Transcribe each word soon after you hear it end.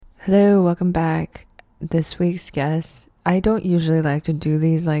Hello, welcome back. This week's guest. I don't usually like to do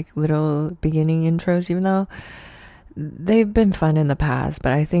these like little beginning intros, even though they've been fun in the past,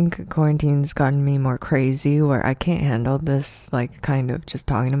 but I think quarantine's gotten me more crazy where I can't handle this like kind of just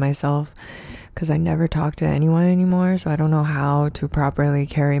talking to myself because I never talk to anyone anymore, so I don't know how to properly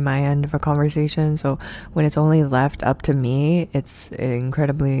carry my end of a conversation. So when it's only left up to me, it's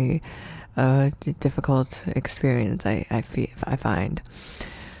incredibly difficult experience I find.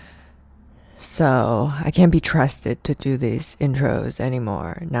 So I can't be trusted to do these intros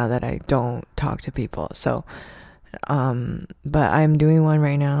anymore now that I don't talk to people. But I'm doing one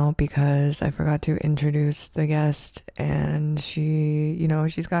right now because I forgot to introduce the guest, and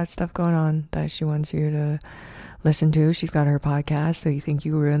she's got stuff going on that she wants you to listen to. She's got her podcast, So You Think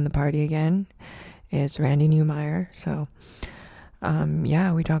You Ruined the Party Again. It's Randy Newmeyer.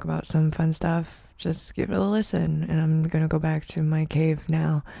 Yeah, we talk about some fun stuff. Just give it a listen. And I'm gonna go back to my cave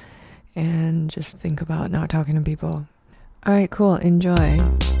now and just think about not talking to people. All right, cool. Enjoy.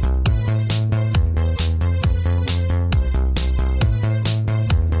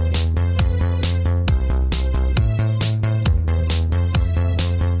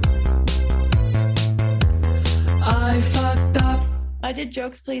 I fucked up. I did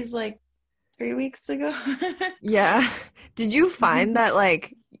Jokes Please like 3 weeks ago. Yeah. Did you find that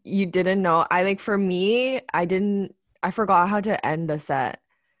like you didn't know? For me, I forgot how to end a set.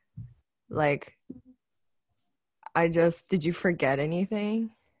 Like, did you forget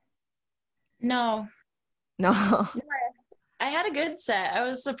anything? No, No. I had a good set. I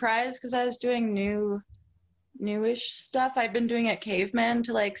was surprised because I was doing newish stuff. I've been doing at Caveman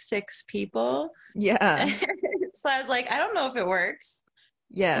to like 6 people. Yeah. So I was like, I don't know if it works.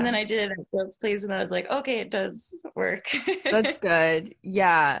 And Yeah. then I did it at Jokes Please, and I was like, okay, it does work. That's good.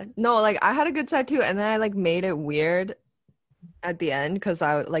 Yeah. No, like I had a good set too, and then I like made it weird at the end because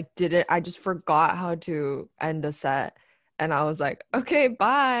I like didn't I just forgot how to end the set, and I was like, okay,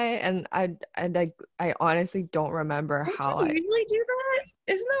 bye. And I honestly don't remember Don't how you I usually do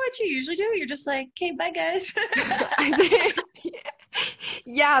that? Isn't that what you usually do? You're just like, okay, bye guys. I think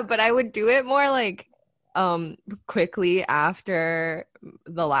yeah, but I would do it more like quickly after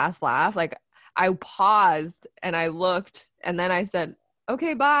the last laugh. Like I paused and I looked and then I said,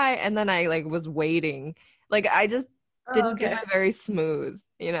 okay, bye. And then I like was waiting. Like I just Oh, didn't do okay. it very smooth,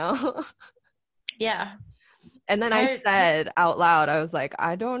 you know? Yeah. And then I I said out loud, I was like,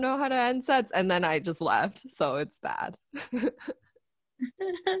 I don't know how to end sets. And then I just left. So it's bad.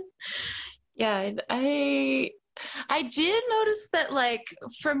 yeah, I did notice that like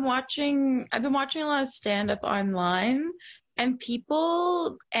from watching I've been watching a lot of stand up online, and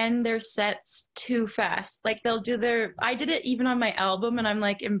people end their sets too fast. Like they'll do their I did it even on my album, and I'm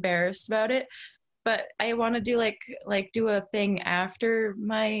like embarrassed about it, but I want to do like do a thing after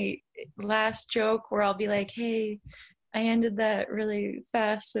my last joke where I'll be like, "Hey, I ended that really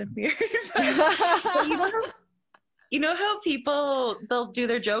fast and weird." But you know how people they'll do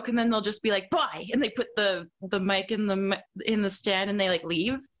their joke and then they'll just be like bye, and they put the mic in the stand and they like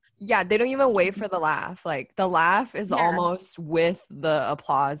leave. Yeah, they don't even wait for the laugh. Like the laugh is Yeah, almost with the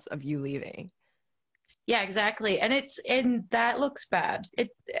applause of you leaving. yeah, exactly. And that looks bad. It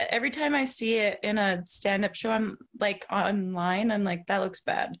every time I see it in a stand-up show, I'm like online, I'm like that looks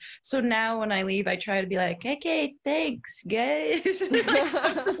bad. So now when I leave, I try to be like, okay, thanks guys. Like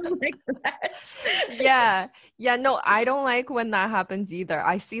something like that. Yeah. Yeah, no, I don't like when that happens either.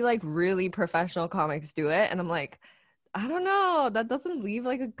 I see like really professional comics do it and I'm like, I don't know, that doesn't leave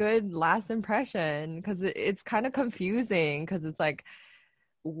like a good last impression because it's kind of confusing because it's like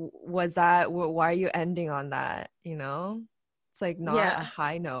was that why are you ending on that, you know? It's like not a Yeah.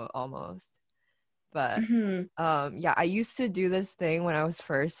 high note almost. But Hmm. yeah, I used to do this thing when I was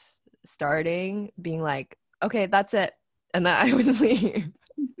first starting, being like, okay, that's it. And then I would leave,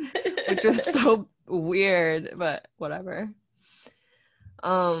 which was so weird, but whatever.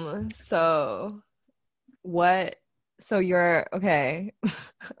 So what so you're okay.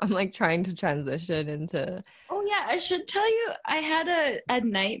 I'm like trying to transition into Oh yeah, I should tell you I had a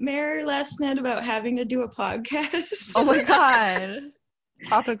nightmare last night about having to do a podcast. oh my God, It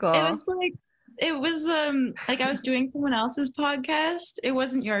topical. was like it was like I was doing someone else's podcast. It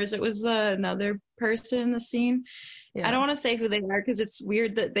wasn't yours. It was another person in the scene. I Yeah. don't want to say who they are because it's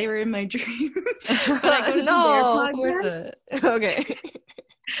weird that they were in my dream. But I go to do their No, who is podcast. it? Okay.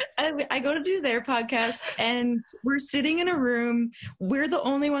 I go to do their podcast and we're sitting in a room. We're the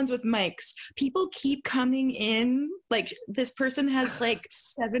only ones with mics. People keep coming in. Like this person has like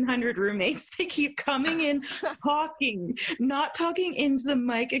 700 roommates. They keep coming in, talking, not talking into the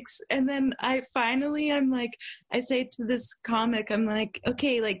mic. And then I'm like, I say to this comic, I'm like,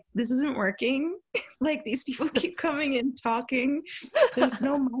 okay, like this isn't working. Like these people keep coming in, talking. There's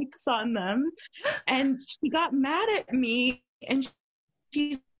no mics on them. And she got mad at me and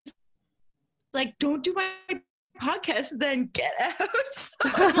she's like, don't do my podcast, then get out. So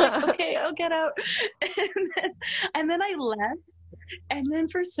I'm like, okay, I'll get out. And then I left. And then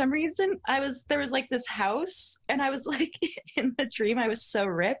for some reason, there was like this house, and I was like, in the dream, I was so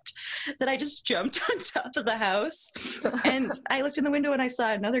ripped that I just jumped on top of the house. And I looked in the window and I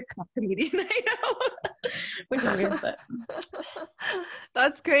saw another comedian I know, which is weird, but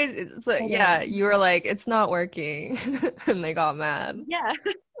That's crazy. So yeah, you were like, it's not working, and they got mad. yeah.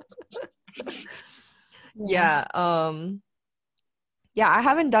 Yeah. Yeah, I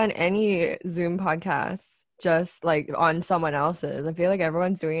haven't done any Zoom podcasts just like on someone else's. I feel like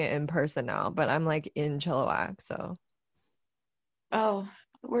everyone's doing it in person now, but I'm like in Chilliwack, so Oh,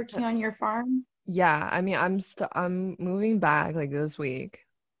 working on your farm? yeah, I mean, I'm moving back like this week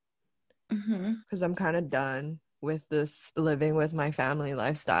Mm-hmm. because I'm kind of done with this living with my family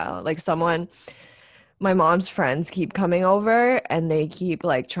lifestyle. Like my mom's friends keep coming over and they keep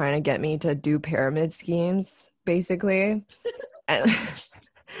like trying to get me to do pyramid schemes, basically. And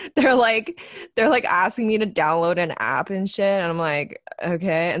they're like asking me to download an app and shit, and I'm like,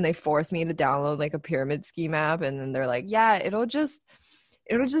 okay, and they force me to download like a pyramid scheme app, and then they're like, yeah, it'll just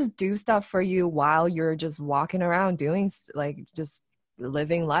do stuff for you while you're just walking around doing like just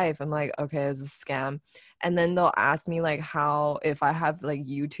living life. I'm like, okay, it's a scam. And then they'll ask me like how if I have like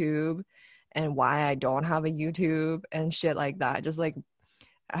YouTube and why I don't have a YouTube and shit like that. Just like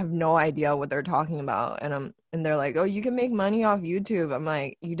I have no idea what they're talking about. And they're like, oh, you can make money off YouTube. I'm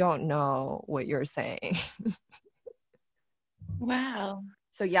like, you don't know what you're saying. Wow.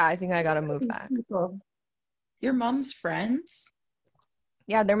 So yeah, I think I gotta move These back. people. Your mom's friends?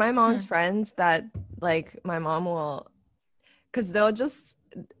 Yeah, they're my mom's Hmm. friends that like my mom will, because they'll just,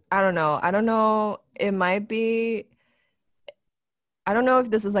 I don't know, it might be, I don't know if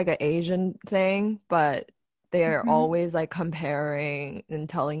this is like an Asian thing, but they are Mm-hmm. always like comparing and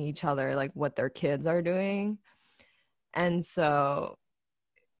telling each other like what their kids are doing. And so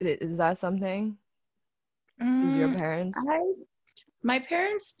is that something? Is your Mm, parents? I my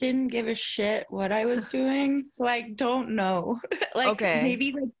parents didn't give a shit what I was doing, so I don't know. Like Okay.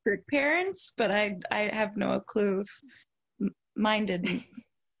 maybe like strict parents, but I have no clue if mine didn't.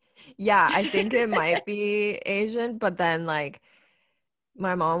 Yeah, I think it might be Asian, but then like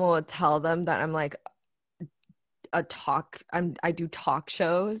my mom will tell them that I'm like I do talk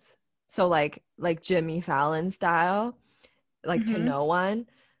shows. So like Jimmy Fallon style, like to Hmm. no one.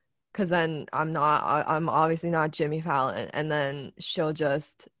 Cause then I'm obviously not Jimmy Fallon. And then she'll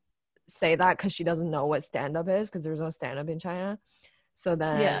just say that because she doesn't know what stand-up is, because there's no stand-up in China. So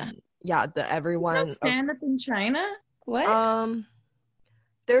Yeah. then yeah, There's no everyone stand up in China? What? um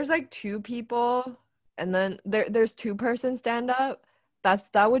there's like two people, and then there's two-person stand-up.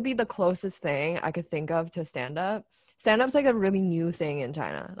 That would be the closest thing I could think of to stand-up. Stand-up's like a really new thing in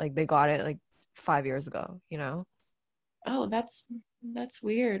China. Like they got it like 5 years ago, you know? Oh, that's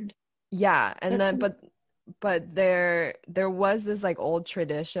weird. Yeah, and That's then but there was this like old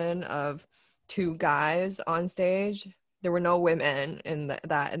tradition of two guys on stage. There were no women in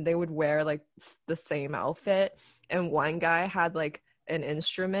that, and they would wear like the same outfit. And one guy had like an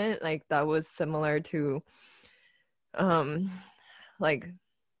instrument like that was similar to um like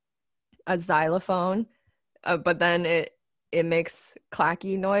a xylophone, but then it makes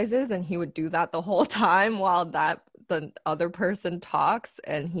clacky noises, and he would do that the whole time while the other person talks,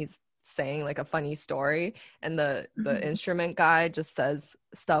 and he's saying like a funny story, and the Mhm. instrument guy just says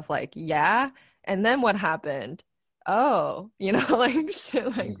stuff like yeah, and then what happened, oh, like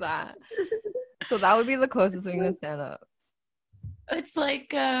shit like that. So that would be the closest thing to stand up. It's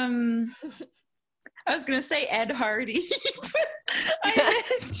like I was gonna say Ed Hardy, but I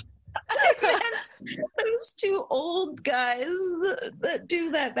meant those two old guys that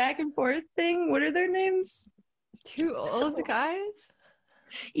do that back and forth thing. What are their names? Two old guys?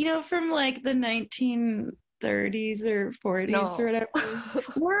 From like the 1930s or 40s or No. whatever.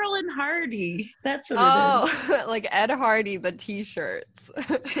 Laurel and Hardy. That's what it is. Oh, like Ed Hardy, the t-shirts.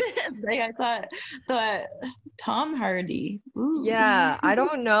 Like I thought Tom Hardy. Ooh. Yeah, I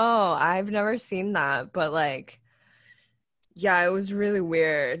don't know. I've never seen that, but like Yeah, it was really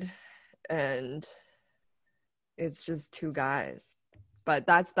weird, and it's just two guys, but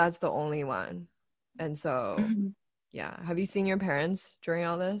that's the only one. And so, Mhm. yeah. Have you seen your parents during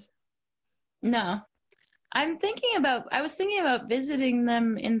all this? No, I was thinking about visiting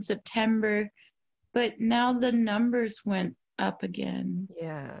them in September, but now the numbers went up again.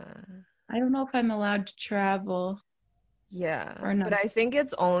 Yeah. I don't know if I'm allowed to travel Yeah, or but not. I think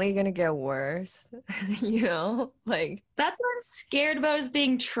it's only gonna get worse, you know? Like, That's what I'm scared about, is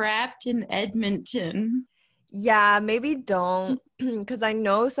being trapped in Edmonton. yeah, maybe don't, because I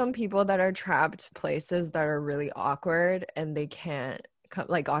know some people that are trapped places that are really awkward and they can't come,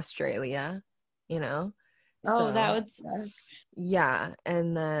 like Australia, you know? Oh, that So, would suck. yeah,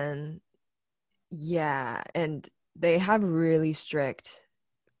 and then, yeah, and they have really strict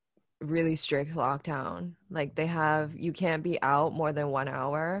lockdown. Like they have, you can't be out more than 1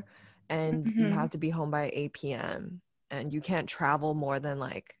 hour and you Hmm. have to be home by 8 p.m. and you can't travel more than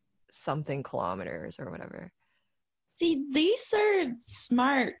like something kilometers or whatever. See, these are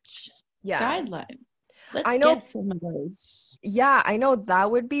smart Yeah. guidelines. Let's I know. get some of those. Yeah, I know that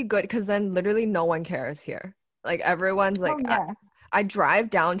would be good because then literally no one cares here. Like everyone's Oh, like, yeah. I drive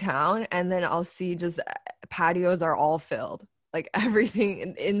downtown and then I'll see just patios are all filled. Like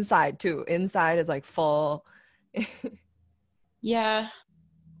everything inside too. Inside is like full. Yeah.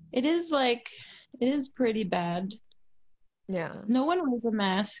 It is like, it is pretty bad. Yeah. No one wears a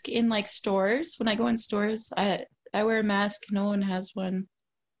mask in like stores. When I go in stores, I wear a mask. No one has one.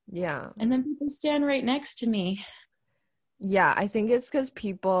 Yeah. And then people stand right next to me. Yeah, I think it's because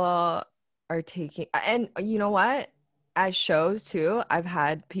people are taking, and you know what? At shows too, I've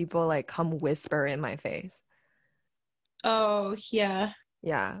had people like come whisper in my face. Oh, yeah.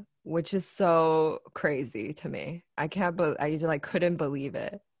 Yeah, which is so crazy to me. I can't believe I just like couldn't believe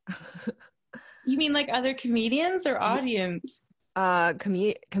it. You mean like other comedians or Yeah, audience?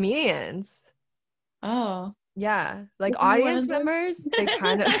 comedians. Oh, Yeah, like were you one audience of them? members, they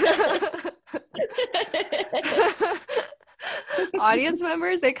kind of audience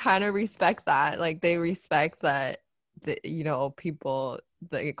members, they kind of respect that. Like they respect that people,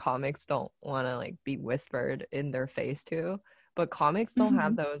 the comics don't want to like be whispered in their face to. But comics don't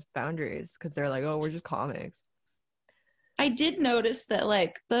have Mhm. those boundaries because they're like, oh, we're just comics. I did notice that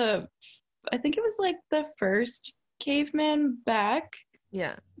I think it was like the first caveman back.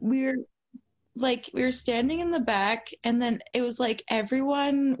 Yeah. We were we were standing in the back, and then it was like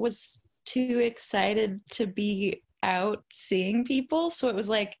everyone was too excited to be out seeing people, so it was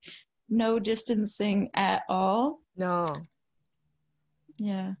like no distancing at all. No.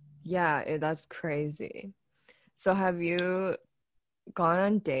 Yeah. Yeah, that's crazy. So have you gone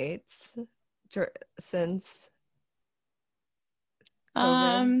on dates since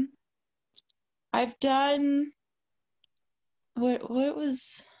COVID? um I've done what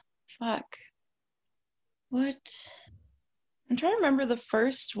was fuck what I'm trying to remember the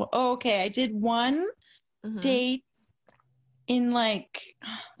first one. Oh, okay, I did one Mm-hmm. date in like,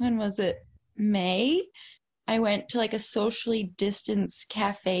 when was it, May. I went to like a socially distanced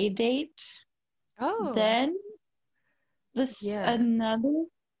cafe date. Oh, Then this yeah. another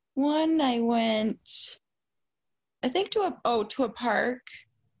one, I went, I think, to a park.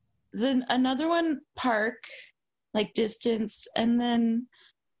 Then another one, park, like distance, and then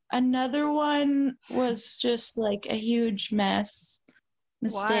another one was just like a huge Why?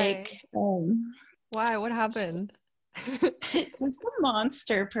 mistake. Why? What happened? Just a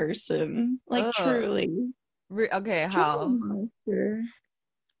monster person, like Oh, truly, okay, truly a how? monster.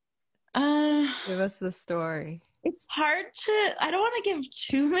 Uh, Give us the story. it's hard to. I don't want to give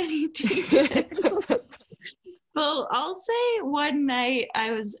too many details. Well, I'll say one night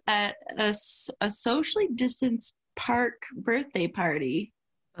I was at a socially distanced park birthday party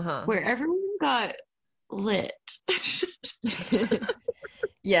Uh-huh. where everyone got lit.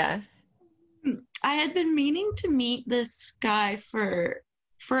 Yeah. I had been meaning to meet this guy for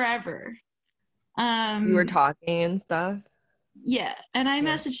forever. You were Um, talking and stuff? yeah, and I Yeah.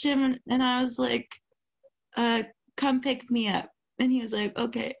 messaged him and I was like, come pick me up. And he was like,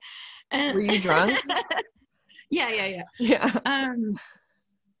 okay. And Were you drunk? yeah, yeah, yeah. Yeah.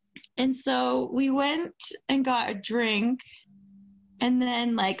 And so we went and got a drink, and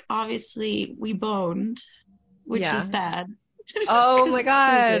then like obviously we boned, which was Yeah. bad Oh because my it's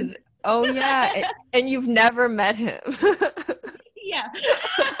COVID. God. Oh yeah. And you've never met him. Yeah.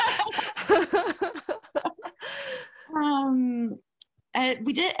 um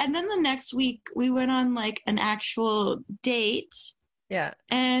we did, and then the next week we went on like an actual date, Yeah.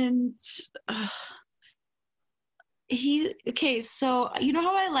 and uh, he okay, so you know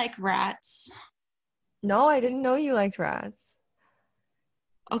how I like rats? No, I didn't know you liked rats.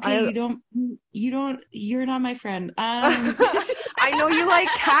 Okay, I you're not my friend. I know you like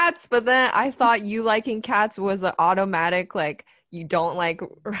cats, but then I thought you liking cats was an automatic like you don't like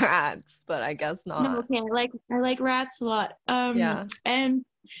rats, but I guess No, not. okay, I like rats a lot. Yeah. And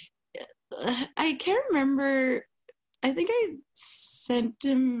I can't remember. I think I sent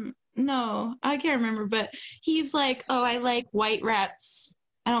him. No, I can't remember. But he's like, "Oh, I like white rats.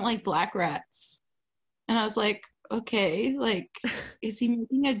 I don't like black rats." And I was like, "Okay, like, is he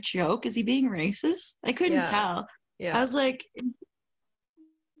making a joke? Is he being racist?" I couldn't Yeah. tell. I Yeah. was like,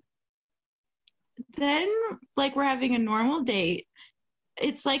 then like we're having a normal date.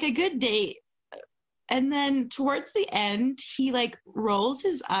 It's like a good date. And then towards the end, he like rolls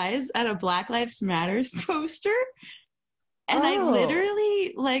his eyes at a Black Lives Matters poster. And I Oh.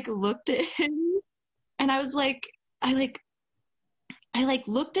 literally like looked at him and I was like, I like I like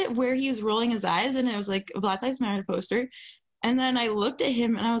looked at where he was rolling his eyes and it was like a Black Lives Matter poster. And then I looked at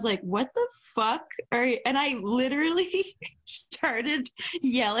him and I was like, what the fuck are you? And I literally started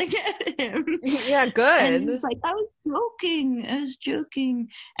yelling at him. Yeah, And he was good. like, I was joking. I was joking.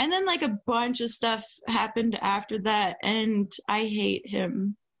 And then like a bunch of stuff happened after that. And I hate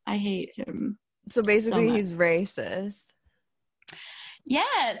him. I hate him So so basically much. he's racist.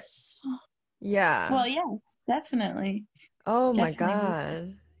 Yes. Yeah. Well, yes, definitely. It's Oh my definitely.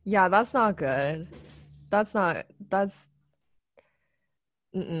 God. Yeah, that's not good. That's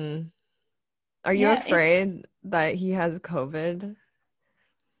mm-mm. Are you Yeah, it's afraid that he has COVID?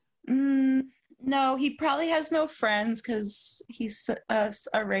 mm, no, he probably has no friends because he's a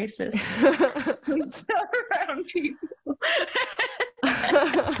racist. So he's not around people.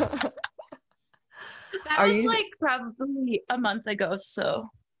 That Are was you like probably a month ago, so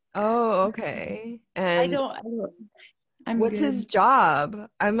Oh, okay. I And don't, I don't I'm what's his good. job?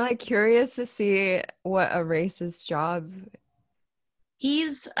 I'm like curious to see what a racist job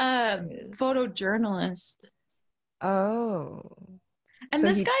He's a is. photojournalist. Oh. And So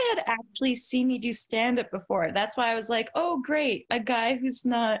this he guy had actually seen me do stand up before. That's why I was like, oh, great. A guy who's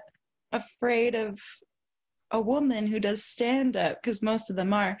not afraid of a woman who does stand up, because most of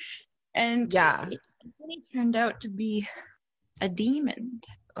them are. And yeah. then he turned out to be a demon.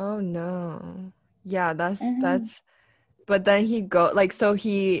 Oh no. Yeah, that's Mhm. that's but then he go like so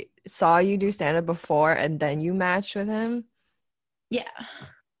he saw you do stand up before and then you matched with him? Yeah.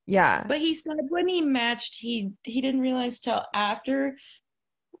 Yeah. But he said when he matched, he didn't realize till after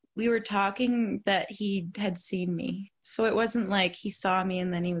we were talking that he had seen me. So it wasn't like he saw me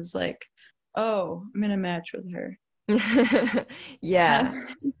and then he was like, "Oh, I'm in a match with her." Yeah.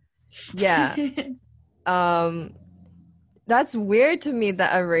 Yeah. Um that's weird to me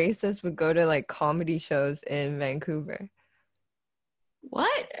that a racist would go to like comedy shows in Vancouver.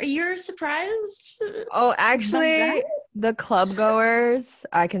 What? You're surprised Oh, by that? actually, the club goers,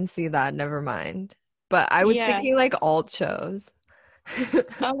 I can see that. Never mind. But I was Yeah. thinking like alt shows.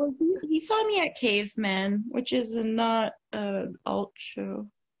 Well, he saw me at Caveman, which is not a alt show.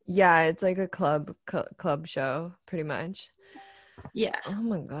 Yeah, it's like a club show, pretty much. Yeah. Oh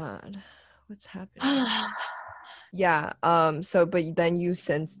my God. What's happening? Yeah, so but then you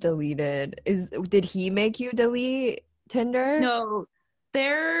since deleted. Did he make you delete Tinder? No,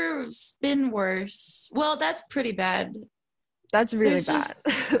 there's been worse. Well, that's pretty bad. That's really There's just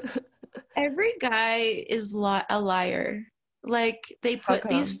bad. every guy is a liar. Like they How put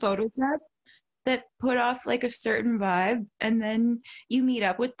these come? photos up that put off like a certain vibe, and then you meet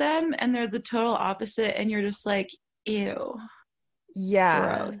up with them and they're the total opposite, and you're just like, ew, gross.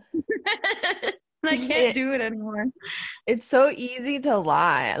 Yeah. I can't It do it anymore. it's so easy to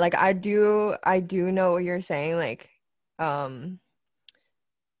lie. Like I do know what you're saying. Like, um,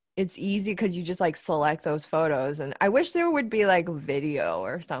 it's easy because you just like select those photos, and I wish there would be like video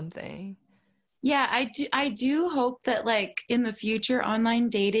or something. Yeah, I do hope that like in the future online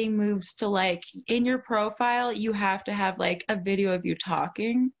dating moves to like in your profile you have to have like a video of you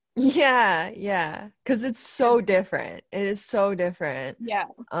talking. Yeah, yeah, because it's so different. It is so different. Yeah.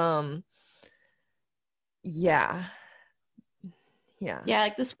 Um, yeah, yeah. Yeah,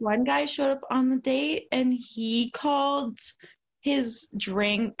 like this one guy showed up on the date and he called his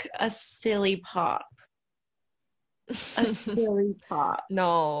drink a silly pop. A silly pop.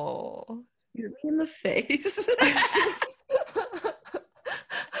 No. Hit me in the face.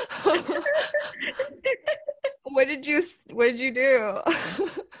 What did you do?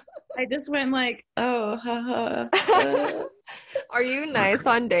 I just went like, oh, haha. Are you nice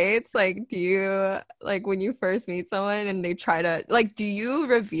on dates? Like, do you like when you first meet someone and they try to like, do you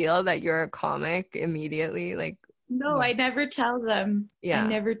reveal that you're a comic immediately? Like, No, what? I never tell them. I Yeah.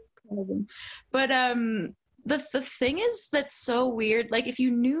 never But the thing is that's so weird. Like if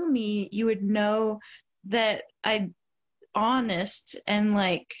you knew me, you would know that I'm honest and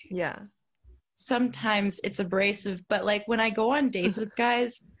like Yeah. sometimes it's abrasive, but like when I go on dates with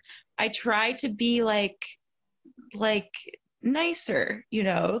guys, I try to be like nicer, you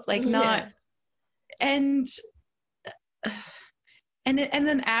know, like not Yeah. and and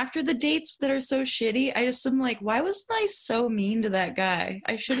then after the dates that are so shitty, I just am like, why wasn't I so mean to that guy?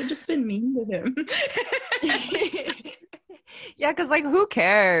 I should have just been mean to him. Yeah, because like who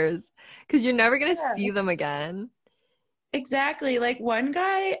cares? Because you're never gonna Yeah. see them again. Exactly. Like one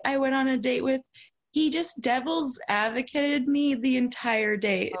guy I went on a date with, he just devil's advocated me the entire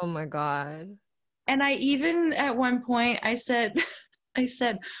date. Oh my God. And I even at one point I said,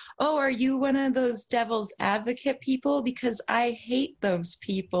 "Oh, are you one of those devil's advocate people? Because I hate those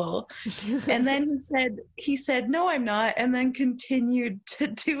people." And then he said, "No, I'm not," and then continued to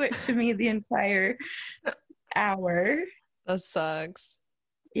do it to me the entire hour. That sucks.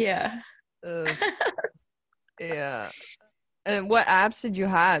 Yeah. Ugh. Yeah. And what apps did you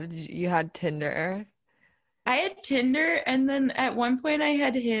have? You had Tinder? I had Tinder and then at one point I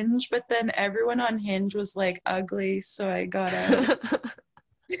had Hinge, but then everyone on Hinge was like ugly, so I got out.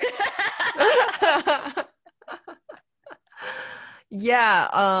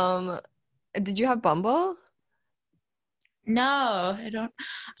 Yeah, did you have Bumble? No, I don't.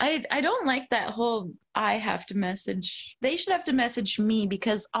 I don't like that whole I have to message. They should have to message me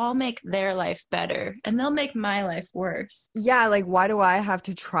because I'll make their life better and they'll make my life worse. Yeah, like why do I have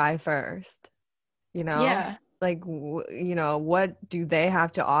to try first? You know? Yeah. Like you know, what do they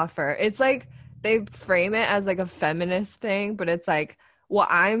have to offer? It's like they frame it as like a feminist thing, but it's like, well,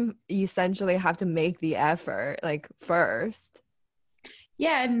 I'm essentially have to make the effort like first.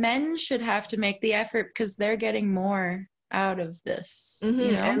 Yeah, and men should have to make the effort because they're getting more out of this, you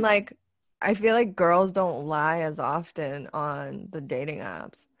And know? like I feel like girls don't lie as often on the dating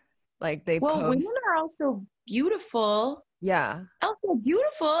apps. Like they Well, women post, are also beautiful. yeah, Also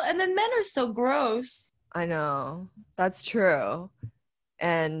beautiful, and then men are so gross. I know. That's true.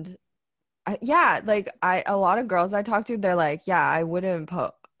 And yeah, like a lot of girls I talk to, they're like, yeah, I wouldn't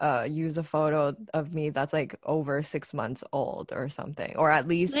use a photo of me that's like over 6 months old or something, or at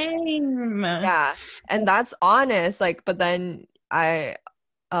least, Same. yeah. And that's honest. Like, but then I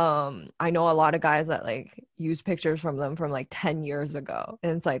know a lot of guys that like use pictures from them from like 10 years ago,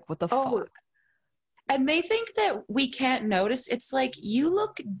 and it's like, what the Oh, fuck? and they think that we can't notice. It's like you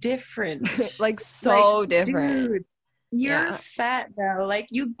look different. Like Like, so different. dude, you're Yeah. fat now. Like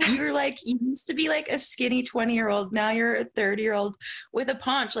you're like you used to be like a skinny 20-year-old. Now you're a 30-year-old with a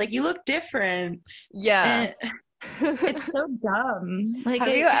paunch. Like you look different. Yeah. And it's so dumb. Like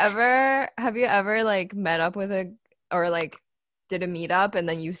Have you ever like met up with a or like did a meetup and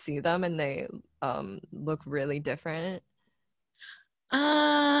then you see them and they look really different?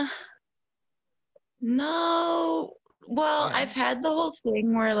 uh no. Well, Yeah. I've had the whole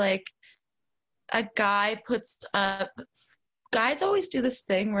thing where like a guy puts up guys always do this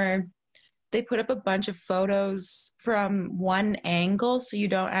thing where they put up a bunch of photos from one angle so you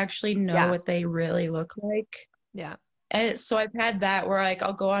don't actually know Yeah. what they really look like. Yeah. And so I've had that where like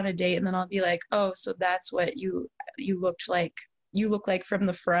I'll go on a date and then I'll be like, "Oh, so that's what you looked like. You look like from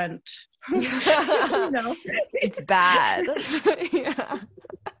the front." You know? It's bad. Yeah.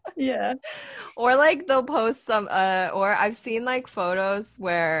 Yeah. Or like they'll post some or I've seen like photos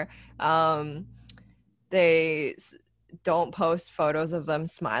where they don't post photos of them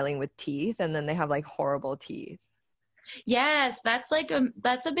smiling with teeth and then they have like horrible teeth. Yes, that's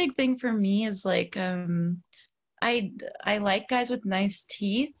a big thing for me is like I I like guys with nice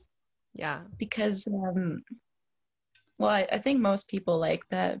teeth Yeah. because well I think most people like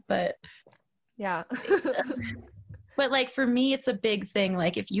that, Yeah. but like for me it's a big thing.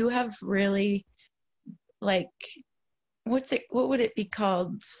 Like if you have really like what would it be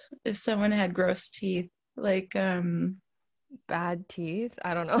called if someone had gross teeth? Like Bad teeth?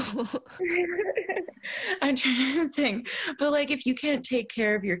 I don't know. I'm trying to think. But like if you can't take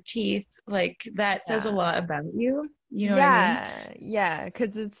care of your teeth, like that says a Yeah. lot about you. You know what I mean? Yeah. Yeah,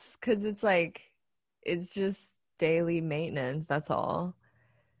 cuz it's like it's just daily maintenance, that's all.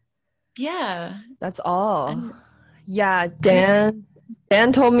 Yeah. That's all. And Yeah, and it,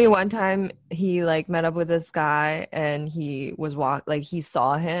 Dan told me one time he like met up with this guy and he was like he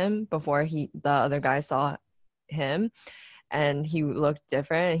saw him before the other guy saw him and he looked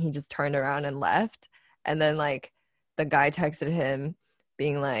different and he just turned around and left. And then like the guy texted him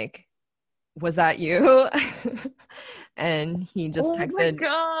being like, "Was that you?" And he just oh my texted,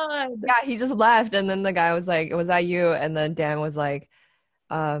 God. "Yeah, he just left." And then the guy was like, "Was that you?" And then Dan was like,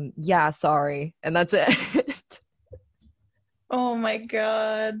 Yeah, sorry. And that's it. Oh my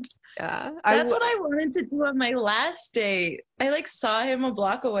God. Yeah. That's what I wanted to do on my last date. I like saw him a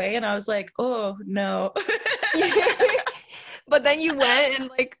block away and I was like, oh no. But then you went and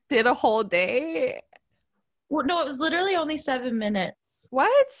like did a whole day. Well, no, it was literally only 7 minutes.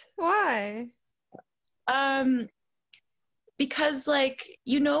 What? Why? Um, because like,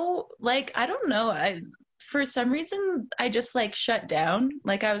 like I don't know. I for some reason I just like shut down.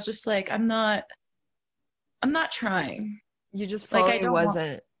 Like I was just like, I'm not trying. You just Like I fully don't want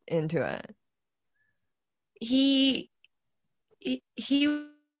wasn't into it. he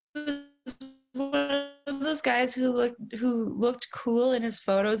was one of those guys who looked cool in his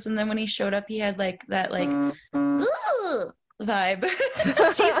photos, and then when he showed up, he had like that like ooh vibe.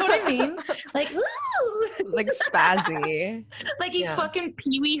 Do you know what I mean? Like ooh, Like spazzy. like he's Yeah. fucking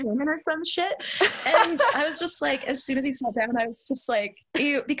Pee Wee Herman or some shit. And I was just like, as soon as he sat down, I was just like,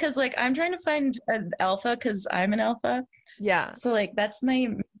 ew, because like I'm trying to find an alpha because I'm an alpha. Yeah. So like that's my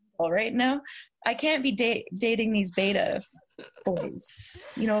goal right now. I can't be dating these beta boys,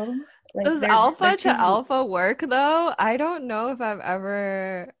 like Does they're alpha too. to alpha work though? I don't know if I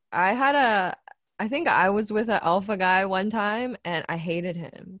think I was with an alpha guy one time and I hated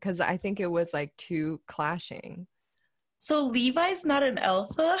him because I think it was like too clashing. So Levi's not an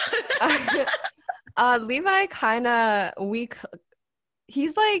alpha. Levi kind of weak.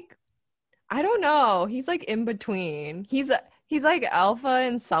 He's like, I don't know. He's like in between. He's like alpha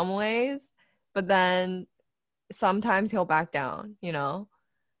in some ways, but then sometimes he'll back down, you know?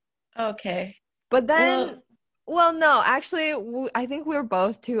 Okay. But then, Well, well, no, actually, I think we're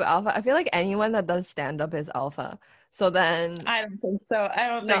both too alpha. I feel like anyone that does stand up is alpha. So then, I don't think so. I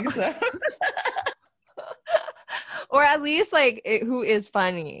don't no. think so. Or at least like who is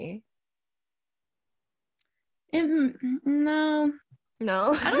funny. No,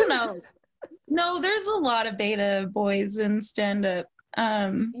 No. I don't know. No, there's a lot of beta boys in stand up.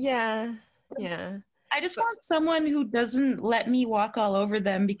 Yeah. Yeah. I just want someone who doesn't let me walk all over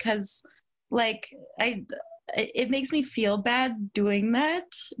them because like I it makes me feel bad doing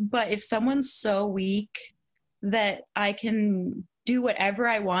that, but if someone's so weak that I can do whatever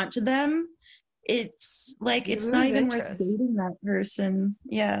I want to them, it's like You it's not lose even worth interest. dating that person.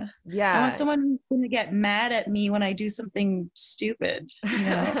 Yeah. I want Yeah. someone who's going to get mad at me when I do something stupid, you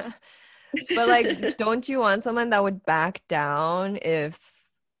know? But like, don't you want someone that would back down if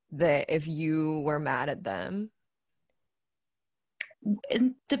you were mad at them?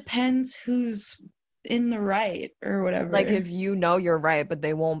 It depends who's in the right or Like whatever. if you know you're right, but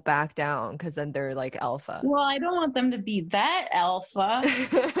they won't back down because then they're like alpha. Well, I don't want them to be that alpha.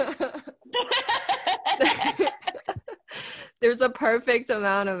 There's a perfect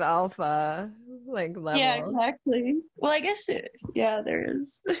amount of alpha like Yeah, level. exactly. Well, I guess yeah, there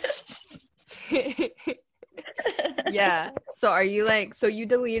is. Yeah. So are you like, so you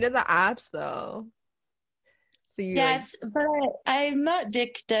deleted the apps though? So you Yeah, like, but I'm not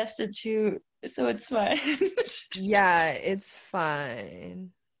dick destitute, so it's fine. yeah, it's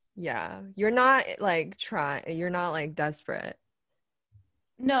fine. Yeah. You're not like you're not like desperate.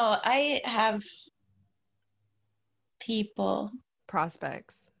 No, I have people.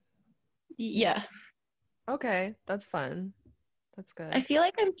 Prospects. Yeah. Okay, that's fun. That's I good. feel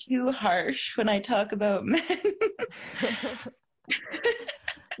like I'm too harsh when I talk about men.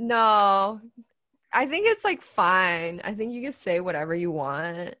 No, I think it's like fine. I think you can say whatever you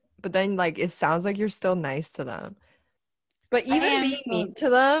want, but then like it sounds like you're still nice to them. But I even am being so. mean to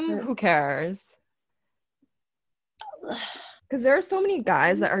them, who cares? Because there are so many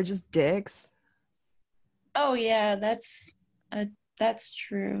guys that are just dicks. Oh yeah, that's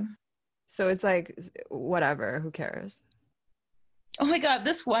true. So it's like whatever, who cares? Oh my God,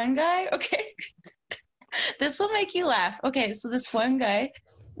 this one guy. Okay, this will make you laugh. Okay, so this one guy,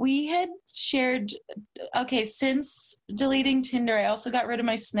 we had shared. Okay, since deleting Tinder, I also got rid of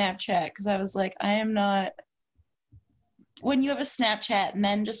my Snapchat because I was like, I am not. When you have a Snapchat,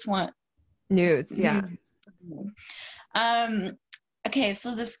 men just want Nudes, yeah. nudes. Um. Okay,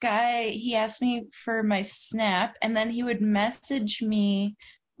 so this guy, he asked me for my Snap, and then he would message me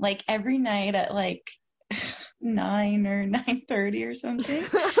like every night at like 9 or 9:30 or something.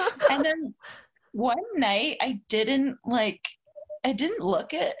 And then one night I didn't look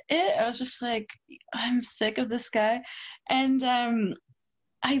at it. I was just like, I'm sick of this guy. And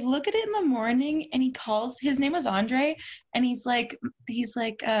I look at it in the morning and he calls, his name was Andre, and he's like,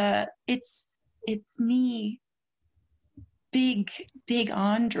 it's me, big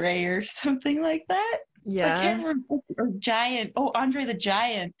Andre or something like that. I Yeah. can't remember. Or Giant. Oh, Andre the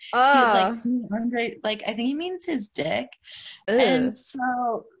Giant. He was like, Uh, "To me, Andre, like, I think he means his dick." ugh. And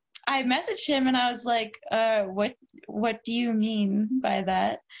so I messaged him and I was like, what do you mean by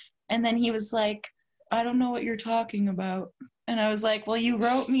that? And then he was like, I don't know what you're talking about. And I was like, well, you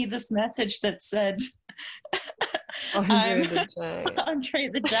wrote me this message that said, Andre I'm the Giant. Andre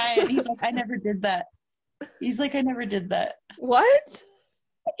the Giant. He's like, I never did that. He's like, I never did that. What?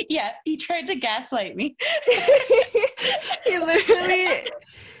 Yeah, he tried to gaslight me. He literally.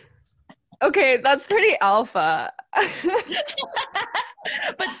 Okay, that's pretty alpha.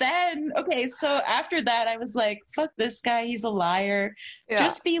 But then, okay, so after that, I was like, fuck this guy, he's a liar. Yeah.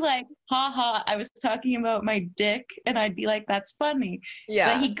 Just be like, haha, I was talking about my dick, and I'd be like, that's funny. But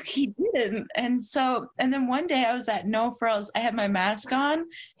Yeah. he didn't. And so, and then one day I was at No Frills, I had my mask on, and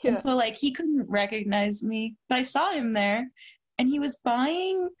Yeah. so like he couldn't recognize me, but I saw him there, and he was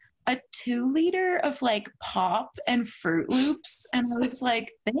buying a 2 liter of like pop and Fruit Loops, and I was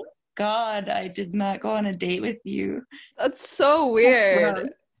like, thank God I did not go on a date with you. That's so weird. Gross.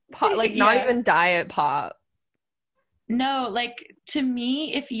 Pop, like not Yeah. even diet pop. No, like to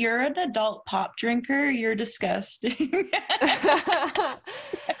me, if you're an adult pop drinker, you're disgusting.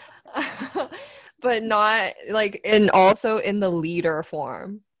 But not like and also in the leader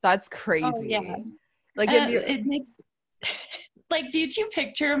form. That's Oh yeah. crazy. Like if you It makes like, did you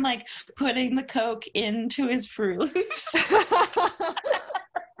picture him like putting the Coke into his Fruit Loops?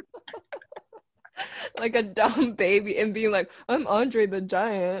 like a dumb baby and being like, I'm Andre the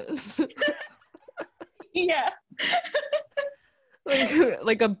Giant. Yeah.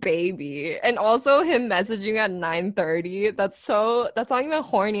 like a baby. And also him messaging at 9:30. That's not even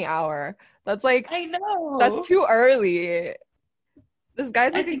horny hour. That's like I know. that's too early. This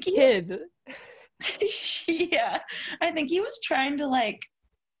guy's I like a think kid. yeah. I think he was trying to like,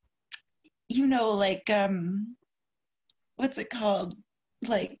 like what's it called?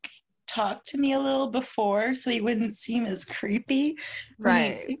 Like talk to me a little before so he wouldn't seem as creepy when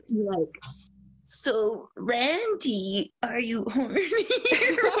Right. he like, so Randy, are you horny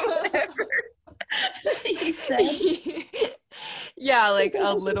or whatever he said? Yeah, like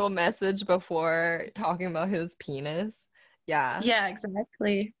a little message before talking about his penis. Yeah. Yeah,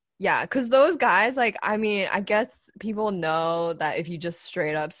 exactly. Yeah, because those guys, like, I mean, I guess people know that if you just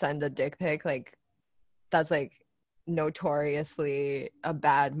straight up send a dick pic, like, that's like notoriously a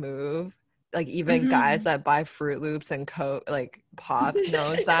bad move. Like, even guys Mhm. that buy Fruit Loops and Coke, like, Pops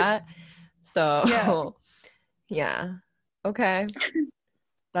knows that. Yeah. So, yeah. Okay.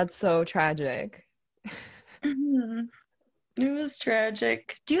 That's so tragic. Mhm. It was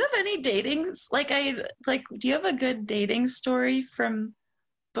tragic. Do you have any datings? Do you have a good dating story from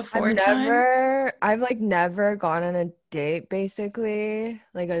before time? I've like never gone on a date basically,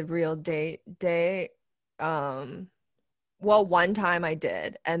 like a real date. Um, well, one time I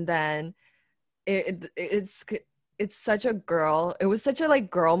did, and then it's such a girl. It was such a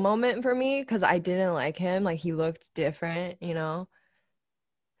like girl moment for me because I didn't like him. Like he looked different, you know?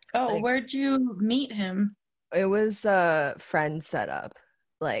 Oh, Like where'd you meet him? it was a friend setup.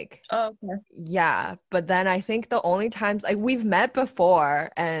 Like Oh, okay. yeah, but then I think the only times like we've met before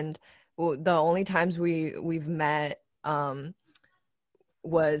and the only times we've met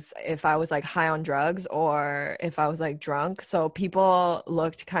was if I was like high on drugs or if I was like drunk. So people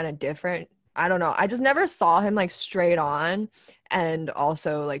looked kind of different. I don't know. I just never saw him like straight on and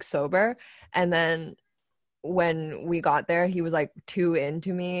also like sober. And then when we got there, he was like too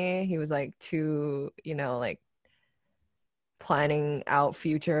into me. He was like too, like planning out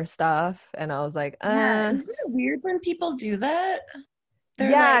future stuff. And I was like, Yeah, isn't it weird when people do that?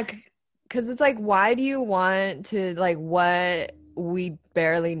 They're yeah, like, because it's like, why do you want to like what we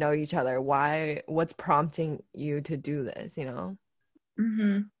barely know each other? What's prompting you to do this, you know?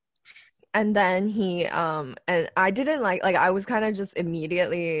 mm-hmm. And then he and I didn't like I was kind of just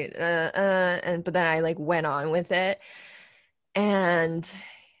immediately and but then I like went on with it and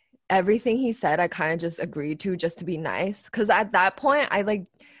everything he said I kind of just agreed to just to be nice because at that point I like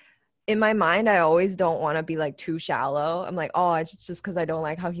in my mind, I always don't want to be like too shallow. I'm like, oh, it's just because I don't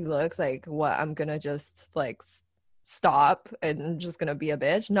like how he looks. Like, what? I'm gonna just like stop and just gonna be a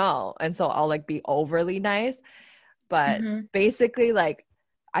bitch. No, and so I'll like be overly nice. But Mm-hmm. basically, like,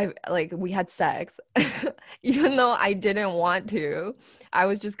 I like we had sex, even though I didn't want to. I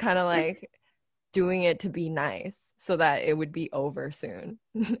was just kind of like doing it to be nice so that it would be over soon.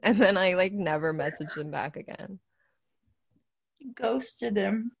 And then I like never messaged him back again. Ghosted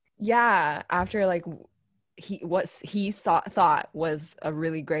him. Yeah, after like thought was a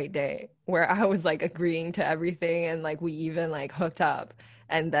really great day where I was like agreeing to everything and like we even like hooked up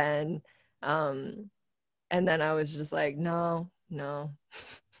and then And then I was just like, no, no.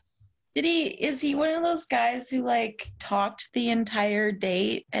 Is he one of those guys who like talked the entire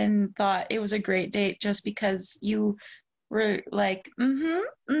date and thought it was a great date just because you were like, That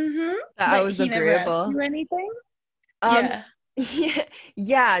I but was he never asked agreeable. you anything? Um, Yeah. yeah,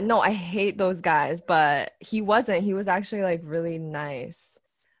 yeah, no, I hate those guys, but he wasn't. He was actually like really nice.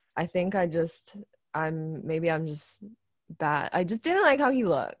 I think I'm just bad. I just didn't like how he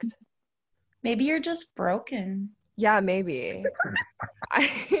looked. Maybe you're just broken. Yeah, maybe. I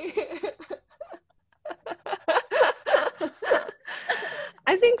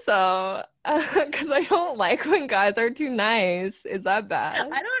I think so. Because I don't like when guys are too nice. Is that bad?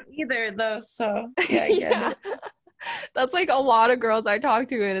 I don't either though, so yeah, I get Yeah. it. That's like a lot of girls I talk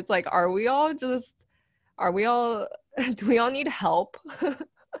to, and it's like, are we all, do we all need help?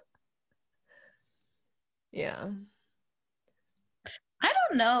 Yeah. I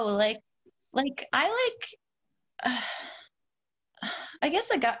don't know, like I like I guess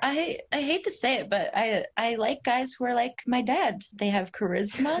I hate to say it, but I like guys who are like my dad. They have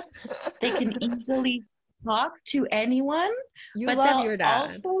charisma. They can easily talk to anyone, You but love they'll your dad.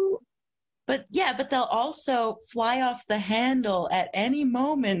 also but they'll also fly off the handle at any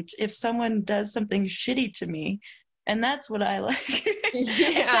moment if someone does something shitty to me. And that's what I like.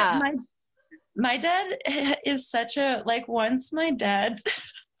 Except Yeah. my dad is such a like once my dad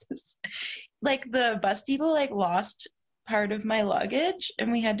like the bus depot like lost part of my luggage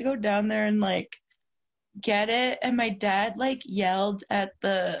and we had to go down there and like get it and my dad like yelled at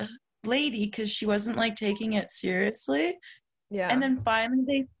the lady because she wasn't like taking it seriously and Yeah. then finally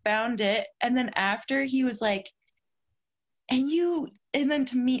they found it and then after he was like and then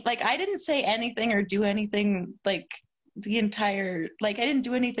to me like I didn't say anything or do anything like the entire like I didn't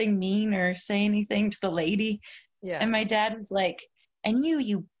do anything mean or say anything to the lady Yeah. and my dad was like, and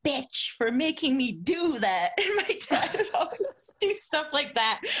you bitch for making me do that. And my dad would always do stuff like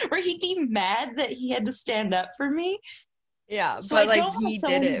that, where he'd be mad that he had to stand up for me. Yeah. So I But like don't want he did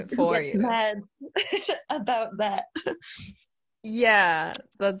someone it who for gets you. mad about that. Yeah,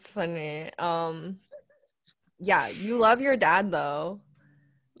 that's funny. Yeah, you love your dad though.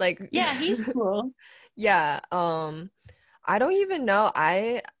 Like Yeah, he's cool. yeah, I don't even know.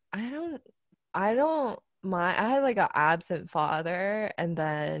 I don't I don't my I had like an absent father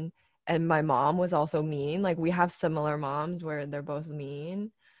and my mom was also mean. Like we have similar moms where they're both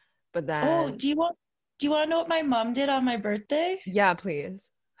mean. But Oh, then do you want to know what my mom did on my birthday? yeah, please.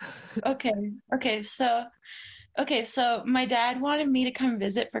 Okay. Okay, so so my dad wanted me to come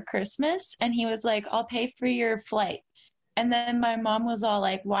visit for Christmas and he was like, "I'll pay for your flight." And then my mom was all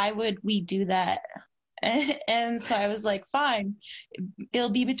like, "Why would we do that?" And so I was like, "Fine. It'll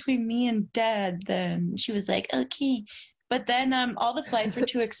be between me and dad then." She was like, "Okay." But then all the flights were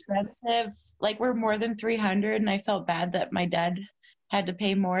too expensive, like were more than 300 and I felt bad that my dad had to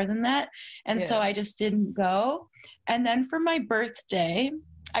pay more than that. And so Yeah. I just didn't go. And then for my birthday,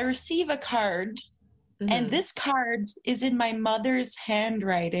 I receive a card and Hmm. this card is in my mother's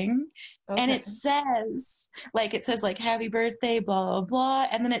handwriting and Okay. it says like happy birthday blah blah blah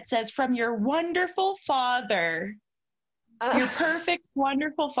and then it says from your wonderful father, Uh, your perfect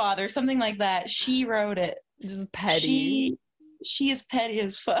wonderful father, something like that. She wrote it. just petty. She is petty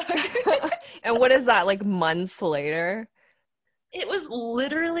as fuck. And what is that, like months later? It was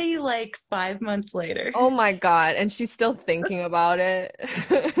literally like 5 months later. Oh my God. And she's still thinking about it.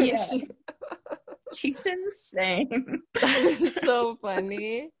 Yeah, She, she's insane. that's so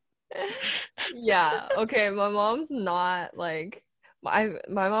funny. Yeah. Okay. My mom's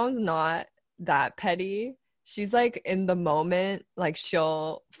not that petty. She's like in the moment, like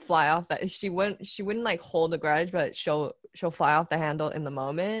she'll fly off that she wouldn't like hold a grudge, but she'll fly off the handle in the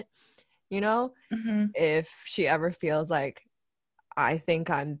moment, you know? Hmm. If she ever feels like I think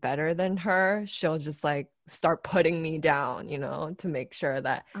I'm better than her, she'll just like start putting me down, to make sure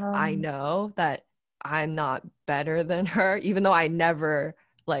that I um, know that I'm not better than her, even though I never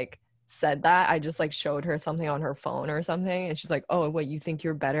like said that. I just like showed her something on her phone or something, and she's like, "Oh, what, you think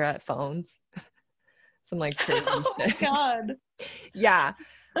you're better at phones?" Some like crazy oh my shit. god. Yeah,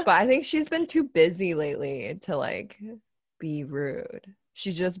 but I think she's been too busy lately to like be rude.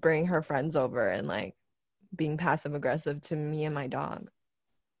 She's just bringing her friends over and like being passive aggressive to me and my dog.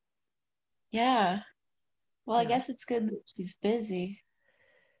 Yeah, well I Yeah. guess it's good that she's busy.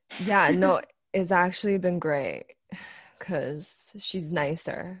 Yeah, no, it's actually been great because she's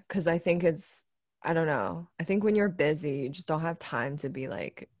nicer. Because I don't know. I think when you're busy, you just don't have time to be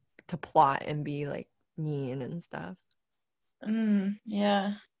like, to plot and be like mean and stuff.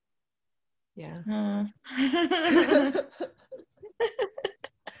 Yeah. Yeah. Uh.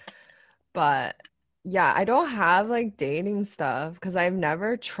 But Yeah, I don't have like dating stuff because I've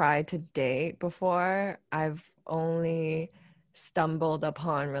never tried to date before. I've only stumbled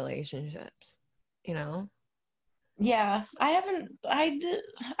upon relationships, you know? Yeah, I haven't.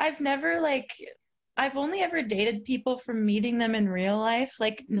 I've never like. I've only ever dated people from meeting them in real life.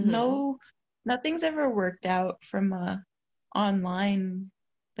 Like, Hmm. no, nothing's ever worked out from a online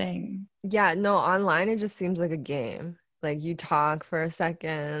thing. Yeah, no, online it just seems like a game. Like you talk for a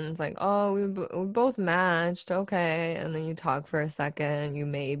second, it's like, oh, we both matched, okay. And then you talk for a second, you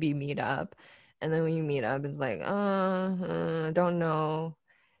maybe meet up. And then when you meet up, it's like, don't know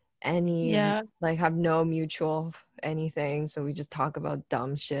any, Yeah, like have no mutual anything. So we just talk about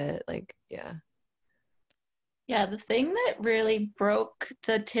dumb shit. Like, yeah. yeah. The thing that really broke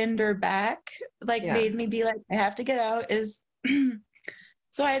the Tinder back, like, Yeah. made me be like, I have to get out. Is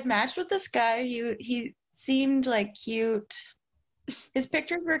so I had matched with this guy. He seemed like cute. His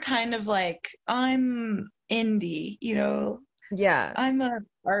pictures were kind of like, I'm indie, you know, Yeah. I'm a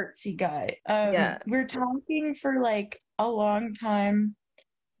artsy guy. Yeah. We're talking for like a long time,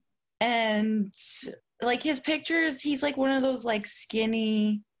 and like his pictures, he's like one of those like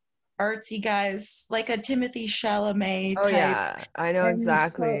skinny artsy guys, like a Timothy Chalamet Oh type. yeah. I know And so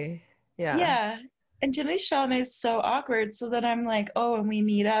exactly. Yeah. yeah, and Timothy Chalamet is so awkward. So then I'm like, oh, when we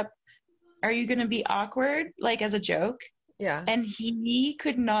meet up, are you gonna be awkward, like as a joke? Yeah. And he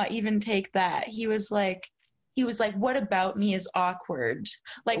could not even take that. He was like, what about me is awkward?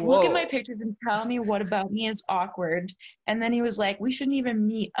 Like, look at my Whoa. pictures and tell me what about me is awkward. And then he was like, we shouldn't even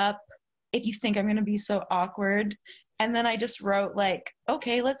meet up if you think I'm going to be so awkward. And then I just wrote like,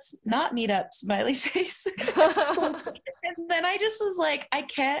 okay, let's not meet up, smiley face. And then I just was like, I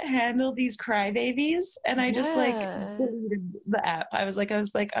can't handle these crybabies. And I just like Yeah. deleted the app. I was like,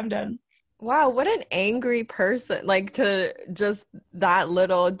 I'm done. Wow, what an angry person. Like to just that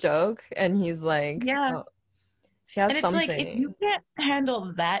little joke and he's like, Yeah. oh, he has And it's like, if you something. can't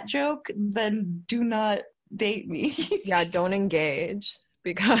handle that joke, then do not date me. Yeah, don't engage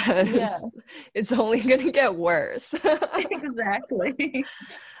because Yeah, it's only gonna get worse. exactly.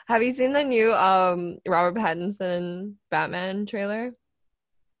 Have you seen the new Robert Pattinson Batman trailer?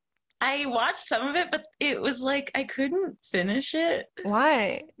 I watched some of it, but it was like I couldn't finish it.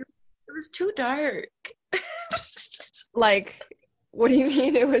 Why? It was too dark. Like, what do you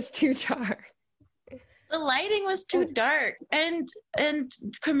mean it was too dark? The lighting was too dark, and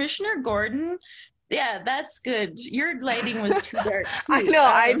Commissioner Gordon, yeah, that's good. Your lighting was too dark I too. know.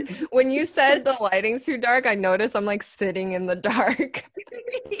 I when you said the lighting's too dark, I noticed I'm like sitting in the dark.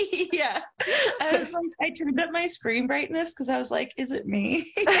 Yeah, I was like, I turned up my screen brightness because I was like, is it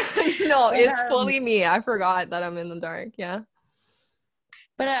me? No, but it's fully me. I forgot that I'm in the dark. Yeah.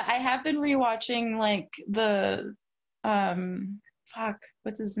 but I have been rewatching like the fuck,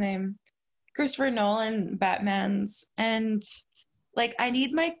 what's his name? Christopher Nolan Batman's, and like I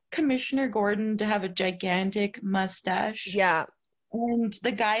need my Commissioner Gordon to have a gigantic mustache. Yeah. And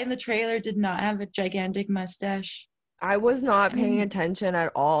the guy in the trailer did not have a gigantic mustache. I was not paying And attention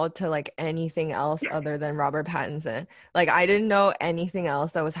at all to like anything else other than Robert Pattinson. Like I didn't know anything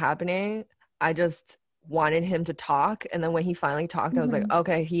else that was happening. I just wanted him to talk. And then when he finally talked, I was like, mhm.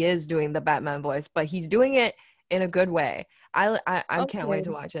 okay, he is doing the Batman voice, but he's doing it in a good way. I can't wait Okay.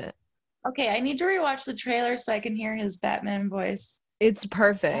 to watch it. Okay, I need to rewatch the trailer so I can hear his Batman voice. It's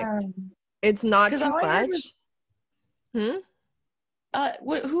perfect. Um, It's not because too all I heard much. was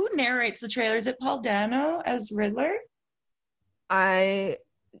Hmm? who narrates the trailer? Is it Paul Dano as Riddler? I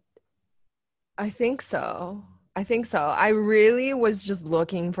I think so. I think so. I really was just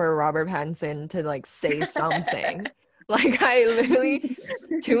looking for Robert Pattinson to like say something. Like I literally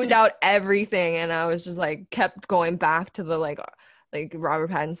tuned out everything and I was just like kept going back to the like Robert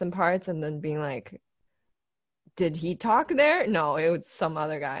Pattinson parts and then being like, did he talk there? No, it was some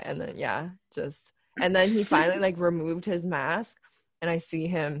other guy. And then yeah, just and then he finally like removed his mask and I see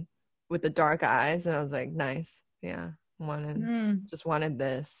him with the dark eyes and I was like, nice. Yeah. Wanted Hmm. just wanted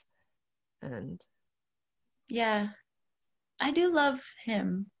this. And Yeah, I do love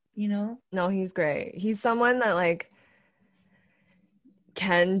him, you know? no, he's great. He's someone that like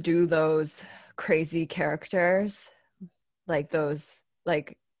can do those crazy characters, like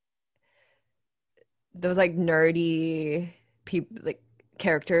like those like nerdy people like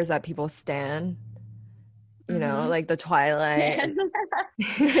characters that people stan, Mm-hmm. like the Twilight, Stan.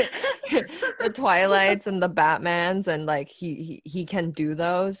 the Twilights and the Batmans and like he can do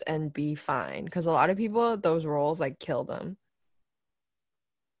those and be fine because a lot of people those roles like kill them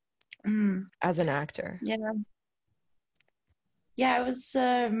Mm, as an actor. yeah. Yeah, I was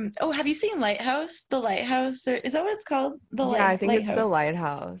oh, have you seen Lighthouse? The Lighthouse, or is that what it's called? The Yeah, I think it's The Lighthouse.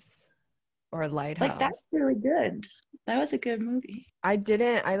 Lighthouse. or Like Lighthouse. that's really good. That was a good movie. I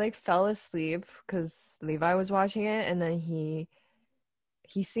like fell asleep because Levi was watching it, and then he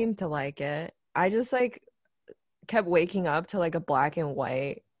seemed to like it. I just like kept waking up to like a black and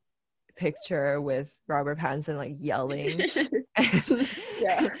white picture with Robert Pattinson like yelling. And,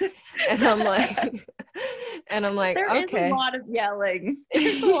 Yeah. and I'm like and I'm like, There is a okay. lot of yelling.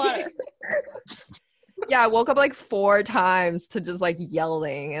 There's a lot of Yeah, I woke up like 4 times to just like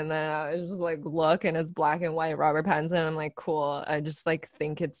yelling, and then I was just like look, and it's black and white Robert Pattinson. I'm like, cool. I just like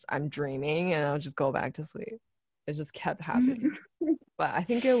think I'm dreaming, and I'll just go back to sleep. It just kept happening, but I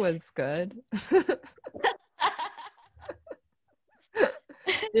think it was good.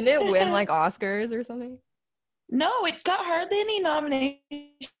 Didn't it win like Oscars or something? No, it got hardly any nominations,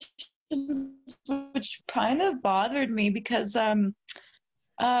 which kind of bothered me because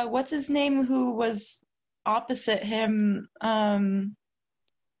what's his name who was opposite him?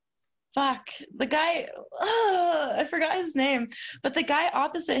 Fuck, the guy, I forgot his name, but the guy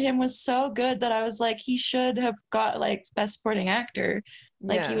opposite him was so good that I was like, he should have got like best supporting actor.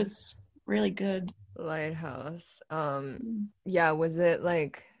 Like he Yeah, was really good. Lighthouse. Yeah, was it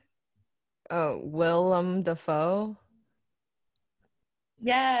like Willem Dafoe?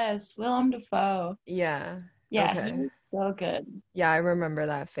 Yes, Willem Dafoe. Yeah. Yeah, he Okay. was so good. Yeah, I remember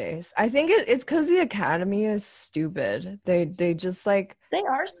that face. I think it's because the Academy is stupid. They just like They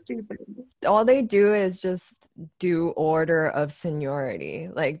are stupid. all they do is just do order of seniority.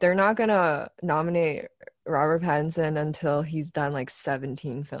 Like they're not gonna nominate Robert Pattinson until he's done like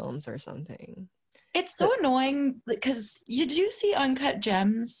 17 films or something. It's so But annoying because did you see Uncut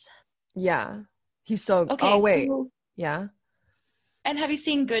Gems? yeah, he's so. Oh Okay, wait, so yeah, and have you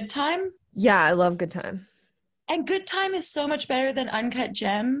seen Good Time? yeah. I love Good Time. And Good Time is so much better than Uncut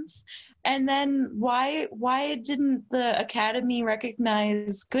Gems. And then why didn't the Academy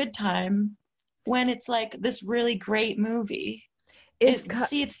recognize Good Time when it's like this really great movie? It's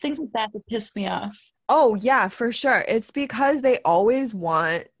It's things like that that piss me off. Oh yeah, for sure. It's because they always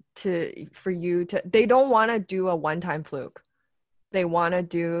want for you to. They don't want to do a one-time fluke. They want to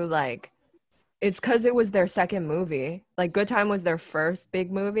do like it's because it was their second movie. Like Good Time was their first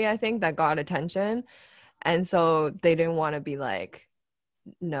big movie, I think, that got attention. And so they didn't want to be like,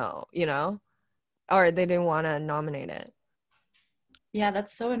 no, or they didn't want to nominate it. Yeah,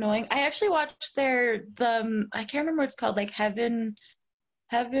 that's so annoying. I actually watched the I can't remember what it's called, like Heaven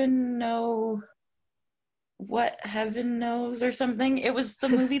No what Heaven Knows or something. It was the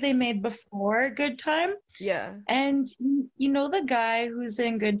movie they made before Good Time. Yeah. And you know the guy who's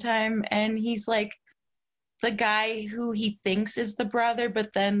in Good Time and he's like the guy who he thinks is the brother,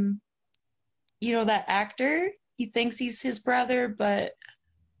 but then you know that actor? He thinks he's his brother, but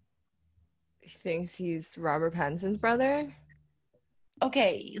He thinks he's Robert Pattinson's brother.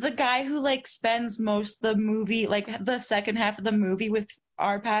 okay, the guy who like spends most of the movie, like the second half of the movie with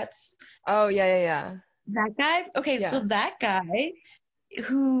our pets. Oh, yeah, yeah, yeah. That guy? Okay, so Yeah. that guy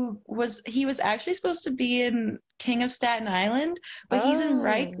he was actually supposed to be in King of Staten Island, but he's in Oh.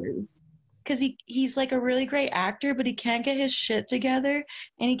 Rikers because he's like a really great actor, but he can't get his shit together,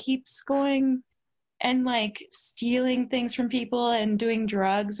 and he keeps going and like stealing things from people and doing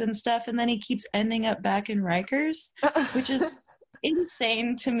drugs and stuff, and then he keeps ending up back in Rikers, which is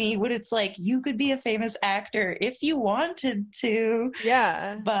insane to me. When it's like you could be a famous actor if you wanted to,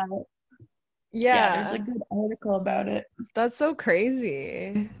 Yeah. but yeah, there's a Yeah. good article about it. That's so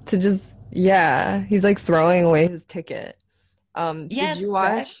crazy to just, yeah, he's like throwing away his ticket. Did Yes, you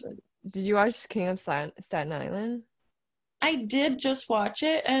watch exactly. did you watch King of Staten Island? I did just watch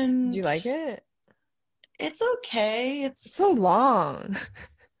it Did and you like it? it's okay. It's so long.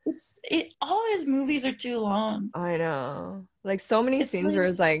 All his movies are too long. I know. Like so many It's scenes like where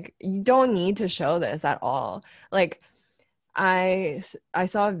it's like you don't need to show this at all. Like I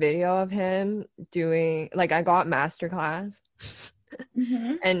saw a video of him doing like I got masterclass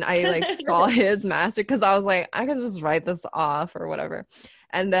mhm. and I like saw his master because I was like I could just write this off or whatever.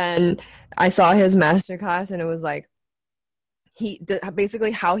 And then I saw his masterclass and it was like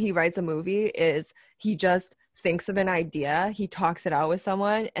basically how he writes a movie is he just thinks of an idea, he talks it out with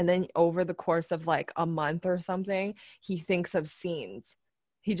someone, and then over the course of like a month or something, he thinks of scenes.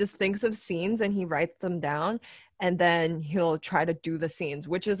 He just thinks of scenes and he writes them down, and then he'll try to do the scenes,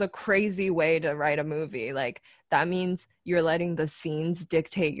 which is a crazy way to write a movie. Like that means you're letting the scenes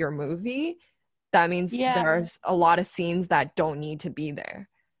dictate your movie. That means Yeah. there's a lot of scenes that don't need to be there.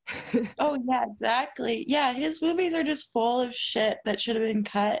 Oh yeah, exactly. Yeah, his movies are just full of shit that should have been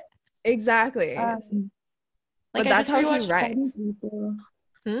cut. Exactly. Um, But like I that's just how he rewatched Funny writes. People.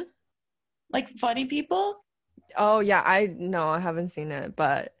 Hmm? Like Funny People? Oh yeah, I no, I haven't seen it,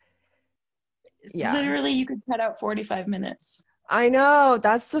 but Yeah. Literally, you could cut out 45 minutes. I know.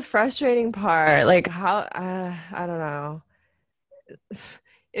 That's the frustrating part. Like how I don't know.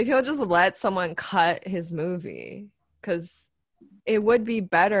 If he'll just let someone cut his movie, because it would be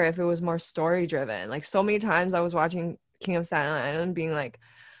better if it was more story driven. Like so many times I was watching King of Staten Island being like,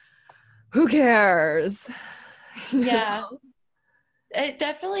 who cares? Yeah, it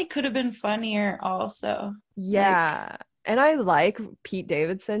definitely could have been funnier also. Like, Yeah. And I like Pete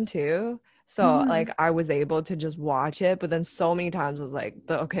Davidson too. So like mhm. I was able to just watch it, but then so many times I was like,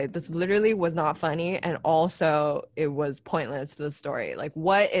 okay, this literally was not funny, and also it was pointless to the story. Like,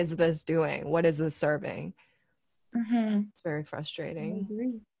 what is this doing? What is this serving? Mhm. It's very I frustrating.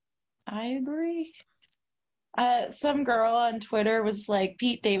 agree. I agree. Some girl on Twitter was like,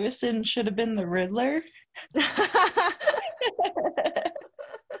 Pete Davidson should have been the Riddler.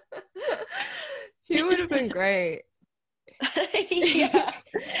 He would have been great. Yeah.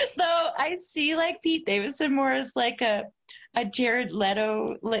 Though I see like Pete Davidson more as like a Jared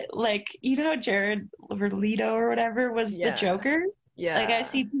Leto, like you know Jared Leto or whatever was the Yeah. Joker. Like I Yeah.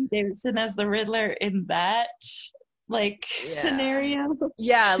 see Pete Davidson as the Riddler in that like Yeah. scenario.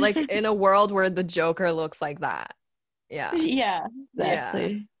 Yeah, like in a world where the Joker looks like that. Yeah. Yeah, Yeah.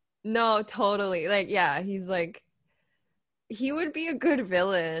 exactly. No, totally. Like, yeah, he's like, he would be a good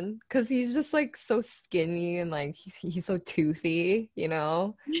villain because he's just like so skinny and like he's so toothy, you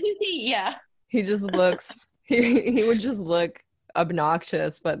know? Yeah. He just looks, he would just look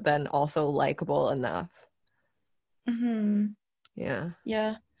obnoxious, but then also likable enough. Hmm. Yeah.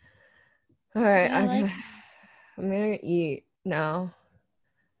 Yeah. All right. Yeah, I like. I'm gonna eat now.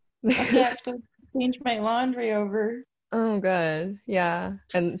 Okay, I have to go change my laundry over. Oh, good. Yeah.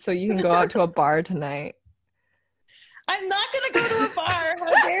 And so you can go out to a bar tonight. I'm not gonna go to a bar.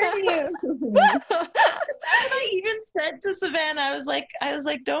 How dare you? That's what I even said to Savannah. I was like,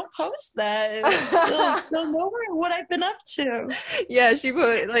 don't post that. They'll know what I've been up to. Yeah, she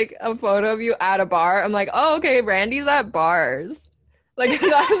put like a photo of you at a bar. I'm like, oh, okay, Randy's at bars. Like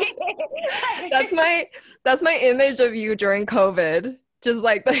that's my that's my image of you during COVID. Just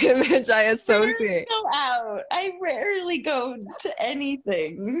like the image I Rarely associate. go out. I rarely go to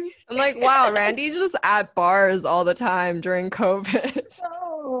anything. I'm like, wow, Randy's just at bars all the time during COVID.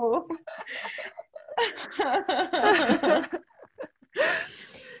 Oh.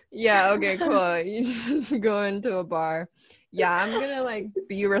 Yeah, okay, cool. You just go into a bar. Yeah, I'm gonna like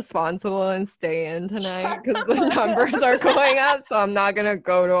be responsible and stay in tonight because the numbers are going up, so I'm not gonna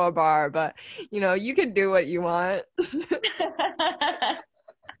go to a bar, but you can do what you want.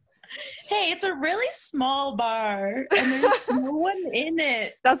 Hey, it's a really small bar and there's no one in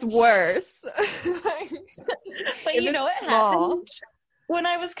it. That's worse. But If you know it's what small. happened when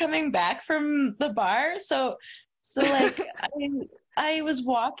I was coming back from the bar? So like I was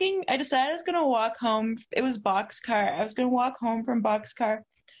walking, I decided I was gonna walk home. It was Boxcar. I was gonna walk home from Boxcar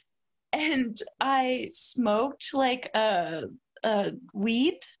and I smoked like a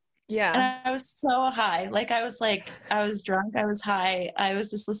weed and Yeah. I was so high. Like I was drunk, I was high, I was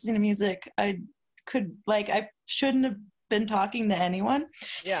just listening to music. I shouldn't have been talking to anyone.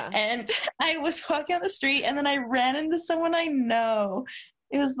 Yeah. And I was walking on the street and then I ran into someone I know.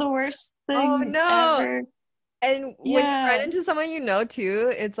 It was the worst Oh thing no. ever. And when you Yeah. run into someone you know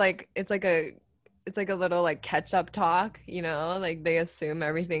too, it's like a little like catch up talk. Like they assume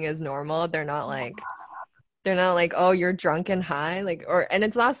everything is normal. They're not like, oh, you're drunk and high, like, and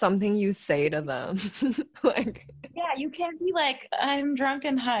it's not something you say to them. Like, Yeah, you can't be like, I'm drunk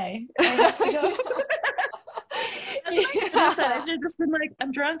and high. I have to go. That's what I should have said. I yeah. should have just been like,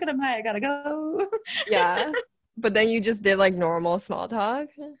 I'm drunk and I'm high. I gotta go. Yeah. But then you just did like normal small talk.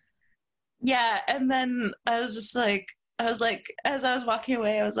 Yeah, and then I was like, as I was walking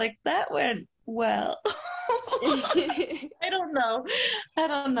away, I was like, that went well. I don't know. I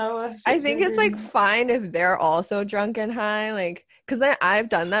don't know if I it think did it's or like not. fine if they're also drunk and high, like, because I've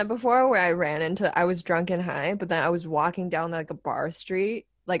done that before where I was drunk and high, but then I was walking down like a bar street,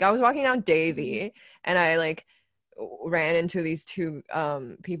 like I was walking down Davie, and I like ran into these two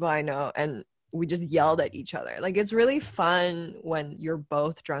people I know, and we just yelled at each other. Like it's really fun when you're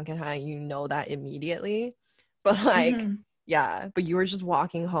both drunk and high, you know that immediately, but like, Hmm. yeah, but you were just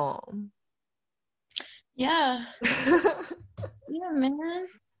walking home. Yeah. Yeah, man.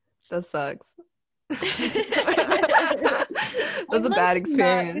 That sucks. That's I'm a like bad not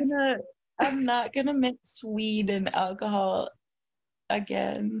experience. gonna I'm not gonna mix weed and alcohol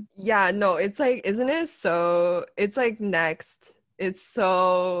again. Yeah, no, it's like, isn't it so, it's like next. It's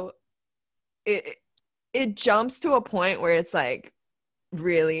so, it it jumps to a point where it's like,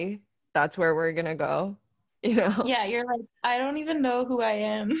 really, that's where we're gonna go, you know? Yeah, you're like, I don't even know who I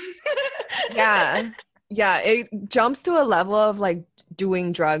am. Yeah. Yeah, it jumps to a level of like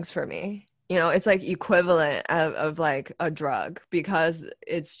doing drugs for me. You know, it's like equivalent of like a drug because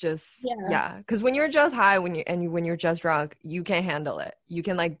it's just Yeah. yeah. Because when you're just high, when you're just drunk, you can't handle it. You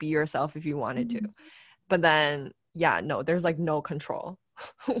can like be yourself if you wanted to. Mhm. But then yeah, no, there's like no control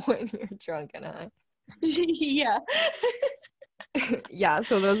when you're drunk and high. Yeah. Yeah,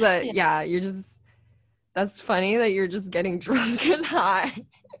 so those are Yeah. yeah, you're just that's funny that you're just getting drunk and high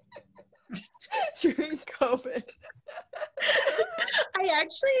during COVID. I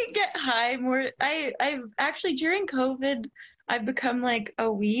actually get high more. I've actually during COVID, I've become like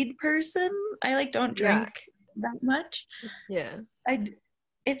a weed person. I like don't Yeah. drink that much. Yeah. I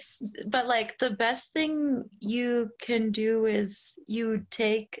it's but like the best thing you can do is you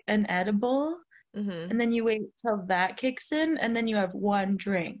take an edible Mm-hmm. and then you wait till that kicks in and then you have one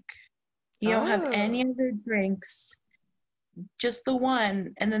drink. You don't have any Oh. other drinks, just the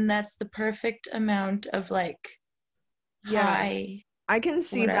one, and then that's the perfect amount of like Yeah. high I can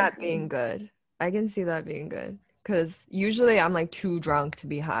see whatever. that being good. I can see that being good. Because usually I'm like too drunk to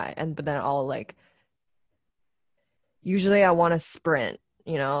be high. And but then I'll like usually I want to sprint,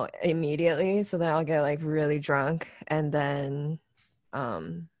 you know, immediately. So then I'll get like really drunk and then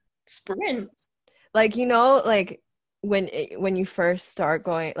um Sprint. like you know, like when you first start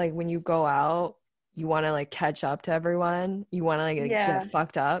going like when you go out, you want to like catch up to everyone. You want to like Yeah. get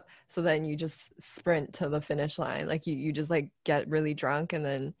fucked up. So then you just sprint to the finish line. Like you just like get really drunk and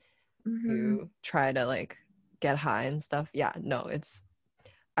then Hmm. you try to like get high and stuff. Yeah, no, it's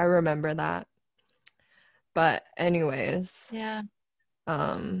I remember that. But anyways, Yeah.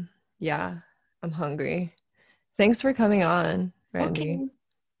 um yeah, I'm hungry. Thanks for coming on, Randy. Okay.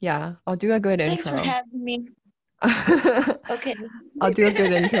 Yeah, I'll do a good Thanks for intro. having me. Okay. I'll do a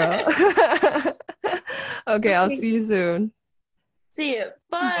good intro. Okay, I'll Okay. see you soon. See you.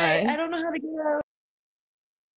 Bye. I Bye. don't know how to get out.